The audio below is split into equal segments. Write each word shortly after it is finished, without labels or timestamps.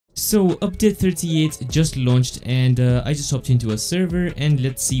So update 38 just launched, and I just hopped into a server, and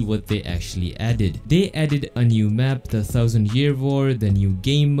let's see what they actually added. They added a new map, the 1000-Year War, the new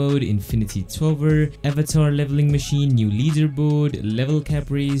game mode, Infinity Tower, avatar leveling machine, new leaderboard, level cap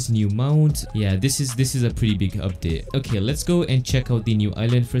raise, new mount. Yeah, this is a pretty big update. Okay, let's go and check out the new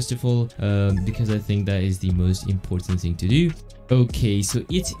island first of all, because I think that is the most important thing to do. Okay, so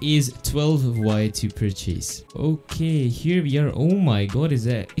it is 12Y to purchase. Okay, here we are. Oh my god,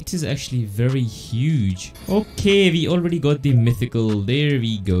 it is actually very huge. Okay, we already got the mythical. There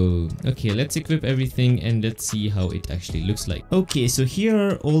we go. Okay, let's equip everything and let's see how it actually looks like. Okay, so here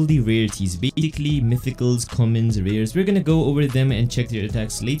are all the rarities, basically mythicals, commons, rares. We're gonna go over them and check their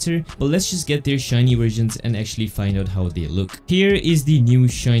attacks later, but let's just get their shiny versions and actually find out how they look. Here is the new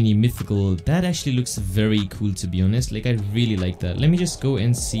shiny mythical. That actually looks very cool, to be honest. Like, I really like that. Let me just go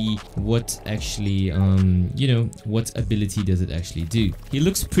and see what actually you know, what ability does it actually do. He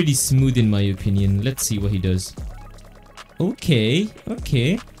looks pretty smooth in my opinion. Let's see what he does. Okay,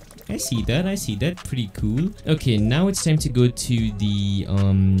 I see that, pretty cool. Okay, now it's time to go to the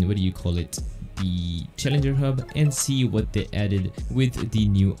what do you call it, the challenger hub, and see what they added with the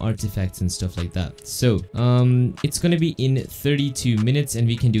new artifacts and stuff like that. So it's gonna be in 32 minutes and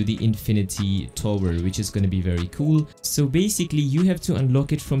we can do the infinity tower, which is gonna be very cool. So basically you have to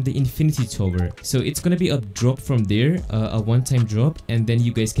unlock it from the infinity tower, so it's gonna be a drop from there, a one-time drop, and then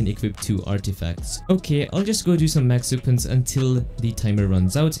you guys can equip 2 artifacts. Okay, I'll just go do some max opens until the timer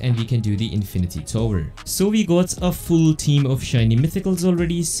runs out and we can do the infinity tower. So we got a full team of shiny mythicals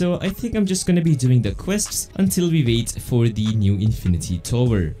already, so I think I'm just gonna be doing the quests until we wait for the new infinity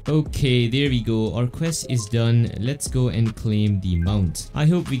tower. Okay, there we go, our quest is done. Let's go and claim the mount. I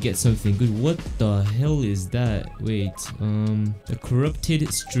hope we get something good. What the hell is that? Wait, a corrupted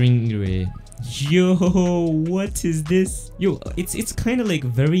stingray. Yo, what is this? Yo, it's kind of like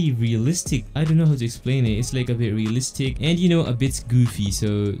very realistic. I don't know how to explain it. It's like a bit realistic and, you know, a bit goofy.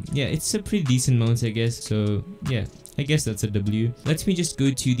 So yeah, it's a pretty decent mount, I guess. So yeah, I guess that's a W. Let me just go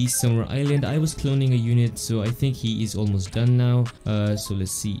to the summer island. I was cloning a unit, so I think he is almost done now. So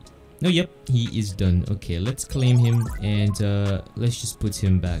let's see. No, yep, he is done. Okay, let's claim him and let's just put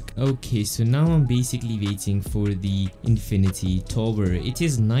him back. Okay, so now I'm basically waiting for the infinity tower. It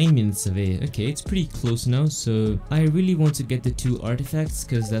is 9 minutes away. Okay, it's pretty close now, so I really want to get the 2 artifacts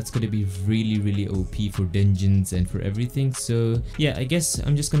because that's gonna be really OP for dungeons and for everything. So yeah, I guess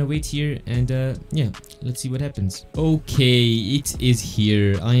I'm just gonna wait here and yeah, let's see what happens. Okay, it is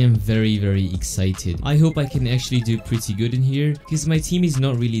here. I am very excited. I hope I can actually do pretty good in here because my team is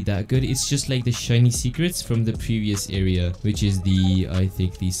not really that good. It's just like the shiny secrets from the previous area, which is the, I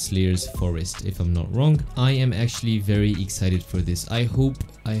think, the Slayer's Forest, if I'm not wrong. I am actually very excited for this. I hope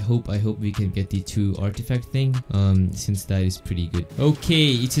we can get the 2 artifact thing, since that is pretty good.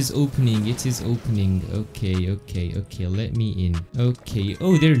 Okay, it is opening. Okay, let me in. Okay,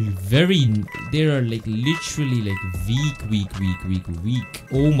 oh, they are like literally like weak.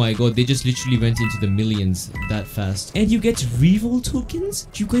 Oh my god, they just literally went into the millions that fast. And you get reroll tokens?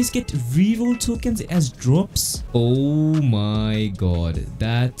 You guys get reroll tokens as drops? Oh my god,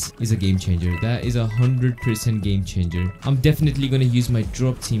 that is a game changer. That is 100% game changer. I'm definitely gonna use my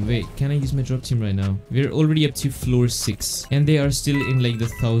drop team. Wait, can I use my drop team right now? We're already up to floor 6 and they are still in like the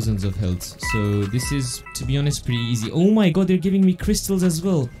thousands of health, so this is, to be honest, pretty easy. Oh my god, they're giving me crystals as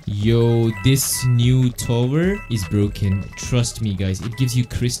well. Yo, this new tower is broken. Trust me guys, it gives you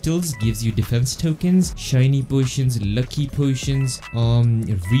crystals, gives you defense tokens, shiny potions, lucky potions,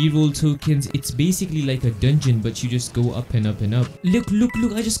 reroll tokens. It's basically like a dungeon, but you just go up and up and up. Look,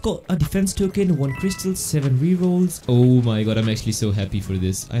 I just got a defense token, 1 crystal, 7 rerolls. Oh my god, I'm actually so happy for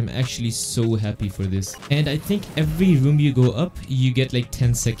this. I'm actually so happy for this. And I think every room you go up, you get like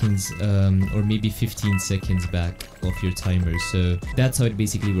 10 seconds or maybe 15 seconds back of your timer. So that's how it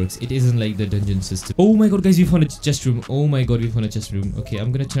basically works. It isn't like the dungeon system. Oh my god guys, we found a chest room. Oh my god, we found a chest room. Okay,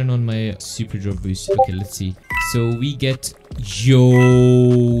 I'm gonna turn on my super drop boost. Okay, let's see. So we get,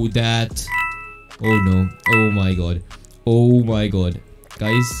 yo, that, oh no, oh my god,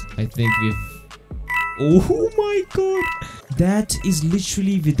 guys, I think we've, oh my god, that is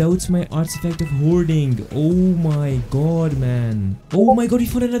literally without my artifact of hoarding. Oh my god, man. Oh my god, we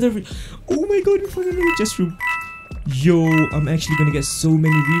found another, oh my god, we found another chest room. Yo, I'm actually gonna get so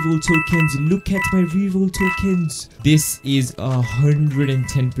many reroll tokens. Look at my reroll tokens. This is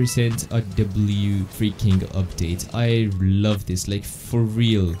 110% a W freaking update. I love this, like for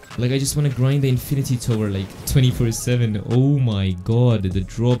real. Like I just want to grind the Infinity Tower like 24/7. Oh my god, the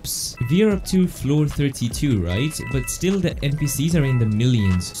drops. We are up to floor 32, right? But still the NPCs are in the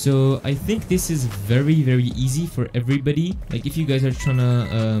millions. So I think this is very easy for everybody. Like if you guys are trying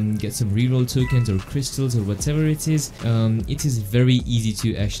to get some reroll tokens or crystals or whatever it is very easy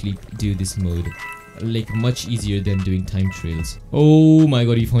to actually do this mode. Like much easier than doing time trails. Oh my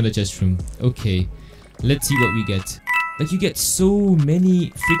god, you found a chest room. Okay, let's see what we get. Like you get so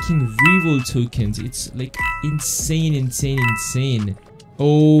many freaking reroll tokens. It's like insane.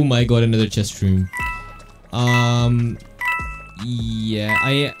 Oh my god, another chest room. Yeah,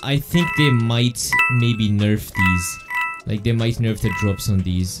 I think they might maybe nerf these. Like they might nerf the drops on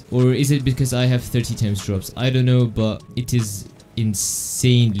these. Or is it because I have 30 times drops? I don't know, but it is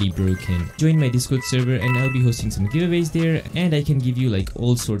insanely broken. Join my Discord server and I'll be hosting some giveaways there, and I can give you like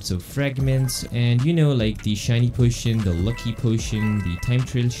all sorts of fragments and you know, like the shiny potion, the lucky potion, the time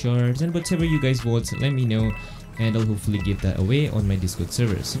trail shards, and whatever you guys want, let me know and I'll hopefully give that away on my Discord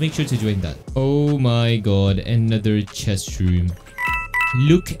server, so make sure to join that. Oh my god, another chest room.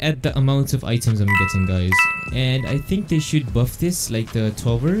 Look at the amount of items I'm getting, guys. And I think they should buff this, like the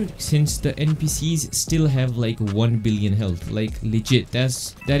tower, since the NPCs still have like 1 billion health. Like legit, that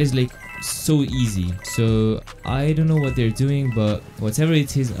is like so easy. So I don't know what they're doing, but whatever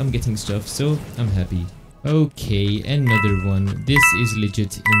it is, I'm getting stuff, so I'm happy. Okay, another one. This is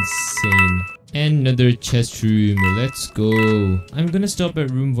legit insane. Another chest room, let's go. I'm gonna stop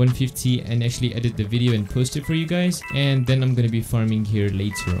at room 150 and actually edit the video and post it for you guys, and then I'm gonna be farming here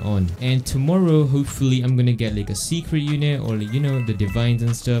later on. And tomorrow hopefully I'm gonna get like a secret unit or you know, the divines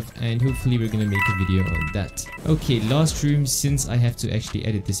and stuff, and hopefully we're gonna make a video on that. Okay, last room. Since I have to actually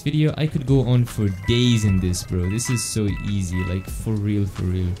edit this video, I could go on for days in this, bro. This is so easy, like for real.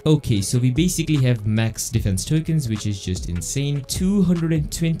 Okay, so we basically have max defense tokens, which is just insane.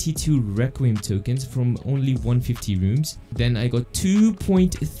 222 requiem tokens from only 150 rooms. Then I got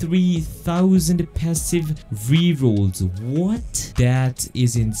 2.3 thousand passive rerolls. What? That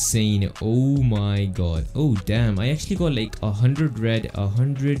is insane. Oh my god. Oh damn, I actually got like 100 red,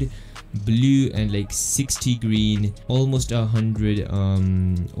 100 blue, and like 60 green, almost 100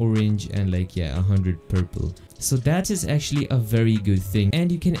 orange, and like yeah, 100 purple. So that is actually a very good thing,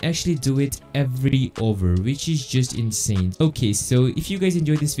 and you can actually do it every over, which is just insane. Okay, so if you guys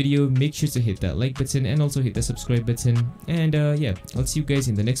enjoyed this video, make sure to hit that like button and also hit the subscribe button, and yeah, I'll see you guys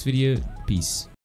in the next video. Peace.